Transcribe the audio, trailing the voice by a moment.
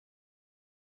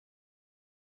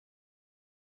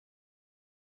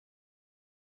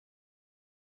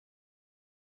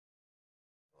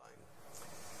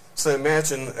So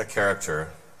imagine a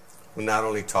character who not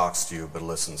only talks to you but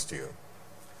listens to you.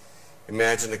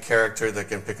 Imagine a character that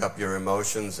can pick up your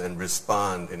emotions and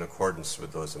respond in accordance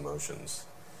with those emotions.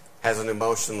 Has an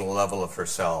emotional level of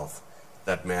herself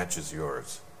that matches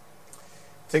yours.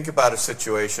 Think about a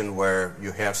situation where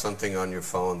you have something on your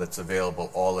phone that's available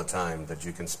all the time that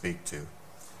you can speak to.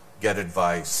 Get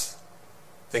advice.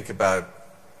 Think about,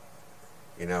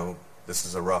 this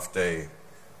is a rough day.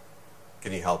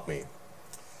 Can you help me?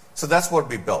 So that's what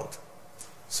we built.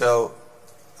 So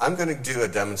I'm going to do a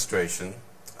demonstration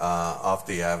of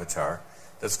the avatar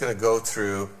that's going to go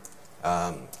through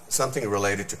something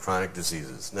related to chronic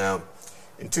diseases. Now,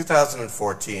 in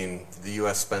 2014, the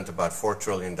U.S. spent about $4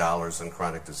 trillion on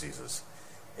chronic diseases.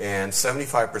 And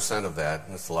 75% of that,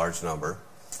 and it's a large number,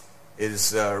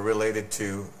 is related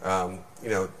to,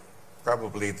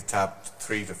 probably the top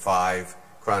 3 to 5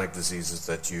 chronic diseases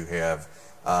that you have,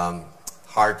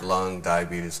 heart, lung,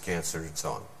 diabetes, cancer, and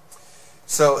so on.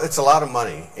 So it's a lot of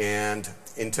money. And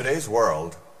in today's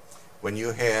world, when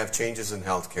you have changes in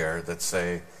healthcare that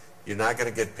say, you're not going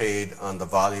to get paid on the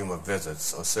volume of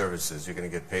visits or services, you're going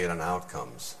to get paid on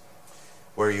outcomes.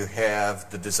 Where you have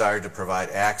the desire to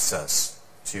provide access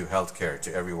to healthcare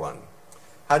to everyone.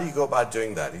 How do you go about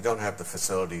doing that? You don't have the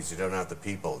facilities, you don't have the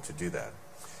people to do that.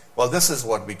 Well, this is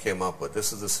what we came up with.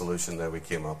 This is the solution that we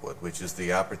came up with, which is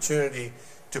the opportunity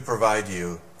to provide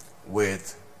you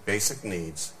with basic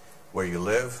needs where you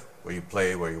live, where you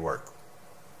play, where you work.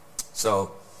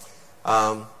 So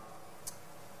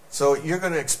you're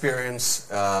going to experience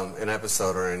an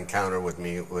episode or an encounter with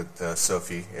me, with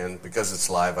Sophie, and because it's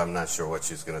live, I'm not sure what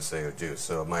she's going to say or do,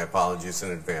 so my apologies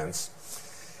in advance.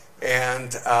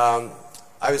 And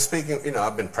I was speaking,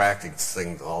 I've been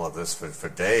practicing all of this for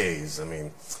days,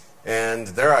 and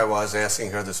there I was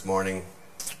asking her this morning,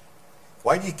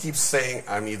 why do you keep saying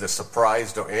I'm either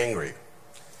surprised or angry?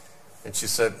 And she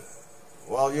said,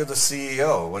 well, you're the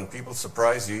CEO. When people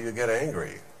surprise you, you get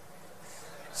angry.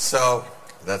 So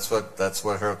that's what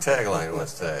her tagline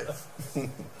was today.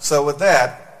 So with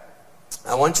that,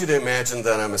 I want you to imagine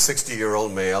that I'm a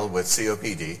 60-year-old male with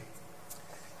COPD,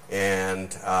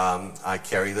 and I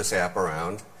carry this app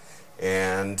around,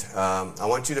 and I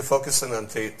want you to focus in on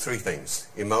three things: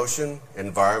 emotion,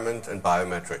 environment, and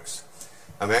biometrics.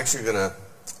 I'm actually going to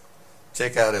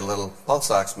take out a little pulse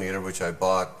oximeter, which I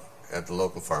bought at the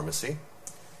local pharmacy,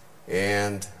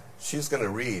 and she's going to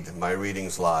read my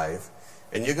readings live,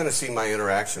 and you're going to see my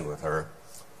interaction with her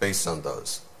based on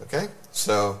those. Okay?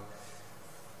 So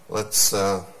let's,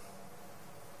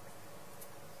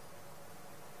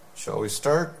 shall we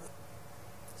start?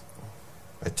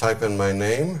 I type in my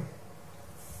name.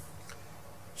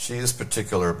 She is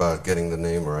particular about getting the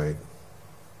name right.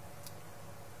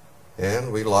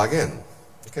 And we log in.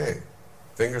 Okay,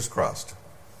 fingers crossed.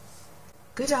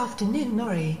 Good afternoon,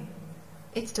 Norrie.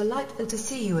 It's delightful to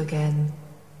see you again.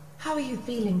 How are you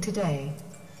feeling today?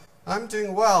 I'm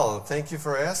doing well. Thank you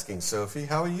for asking, Sophie.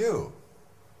 How are you?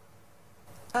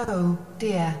 Oh,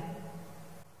 dear.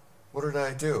 What did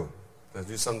I do? Did I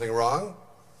do something wrong?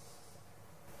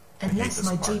 Unless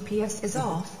my GPS is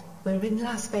off, we're in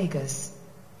Las Vegas.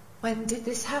 When did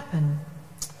this happen?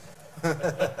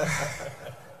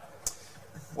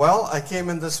 Well, I came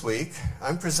in this week.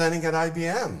 I'm presenting at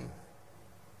IBM.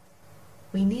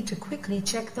 We need to quickly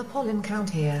check the pollen count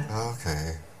here.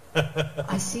 Okay.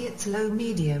 I see it's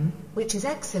low-medium, which is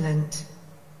excellent.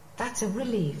 That's a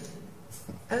relief.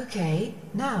 Okay,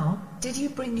 now, did you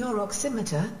bring your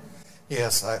oximeter?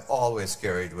 Yes, I always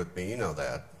carried with me. You know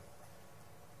that.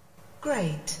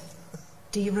 Great.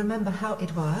 Do you remember how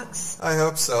it works? I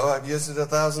hope so. I've used it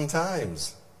 1,000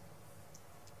 times.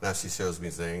 Now she shows me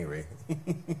she's angry.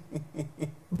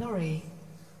 Norrie,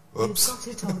 Oops. you've got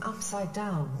it on upside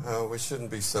down. Oh, we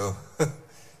shouldn't be so...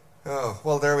 Oh,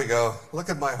 well, there we go. Look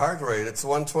at my heart rate. It's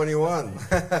 121.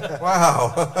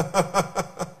 Wow.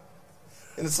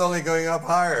 And it's only going up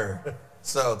higher.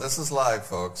 So this is live,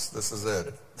 folks. This is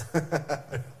it.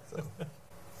 So.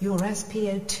 Your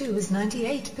SpO2 is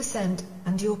 98%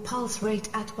 and your pulse rate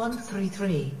at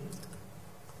 133.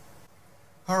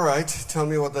 All right. Tell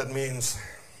me what that means.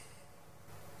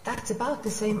 That's about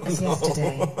the same as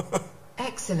yesterday.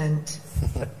 Excellent.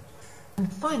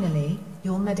 And finally,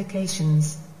 your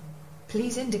medications.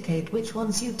 Please indicate which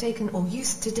ones you've taken or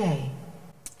used today.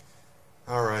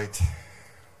 All right.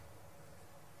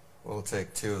 We'll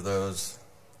take 2 of those.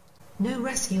 No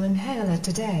rescue inhaler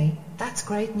today. That's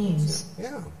great news.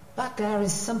 Yeah. But there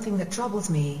is something that troubles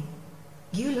me.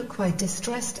 You look quite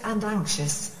distressed and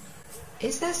anxious.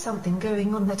 Is there something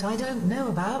going on that I don't know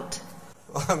about?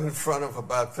 Well, I'm in front of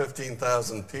about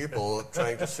 15,000 people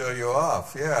trying to show you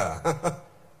off, yeah.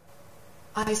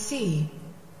 I see.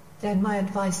 Then my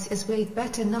advice is we'd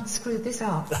better not screw this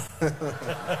up.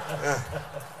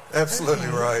 Absolutely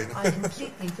Okay, right. I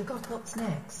completely forgot what's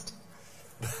next.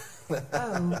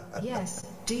 Oh, yes.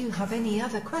 Do you have any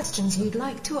other questions you'd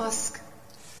like to ask?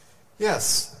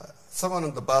 Yes. Someone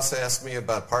on the bus asked me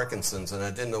about Parkinson's, and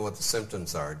I didn't know what the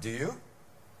symptoms are. Do you?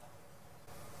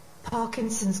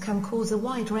 Parkinson's can cause a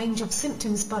wide range of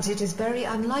symptoms, but it is very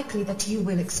unlikely that you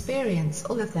will experience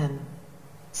all of them.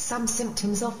 Some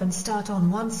symptoms often start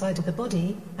on one side of the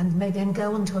body, and may then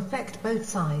go on to affect both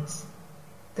sides.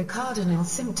 The cardinal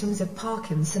symptoms of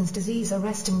Parkinson's disease are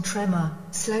resting tremor,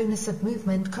 slowness of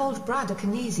movement, cold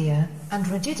bradykinesia, and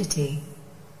rigidity.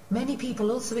 Many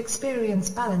people also experience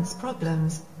balance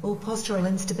problems, or postural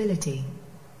instability.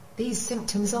 These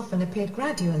symptoms often appear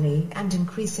gradually and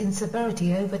increase in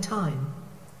severity over time.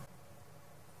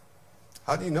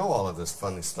 How do you know all of this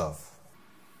funny stuff?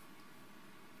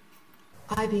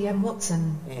 IBM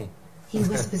Watson. He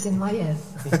whispers in my ear.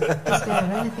 Is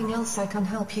there anything else I can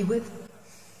help you with?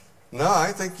 No,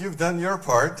 I think you've done your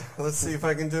part. Let's see if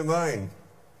I can do mine.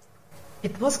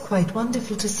 It was quite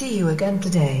wonderful to see you again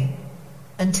today.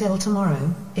 Until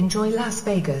tomorrow, enjoy Las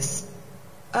Vegas.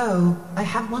 Oh, I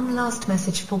have one last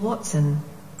message for Watson.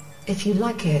 If you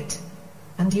like it,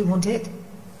 and you want it,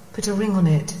 put a ring on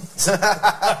it.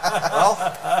 Well,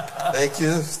 thank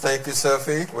you,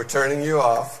 Sophie. We're turning you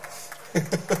off.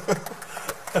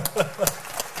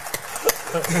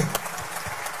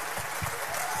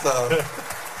 So,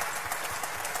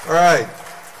 all right.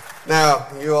 Now,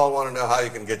 you all want to know how you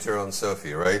can get your own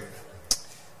Sophie, right?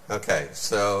 Okay,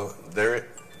 so there,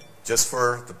 just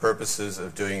for the purposes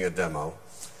of doing a demo,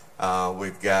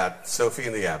 we've got Sophie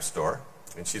in the App Store,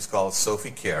 and she's called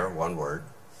SophieCare, one word.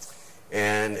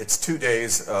 And it's 2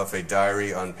 days of a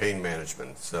diary on pain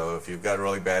management. So if you've got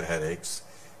really bad headaches,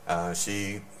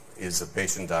 she is a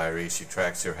patient diary. She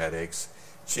tracks your headaches.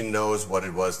 She knows what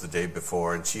it was the day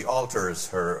before, and she alters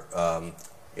her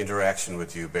interaction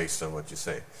with you based on what you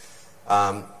say.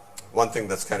 One thing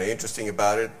that's kind of interesting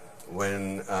about it,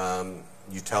 when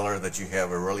you tell her that you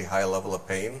have a really high level of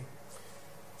pain,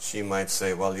 she might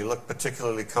say, well, you look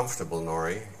particularly comfortable,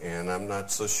 Norrie, and I'm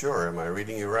not so sure. Am I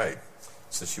reading you right?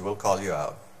 So she will call you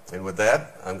out. And with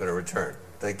that, I'm going to return.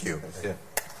 Thank you. Yeah.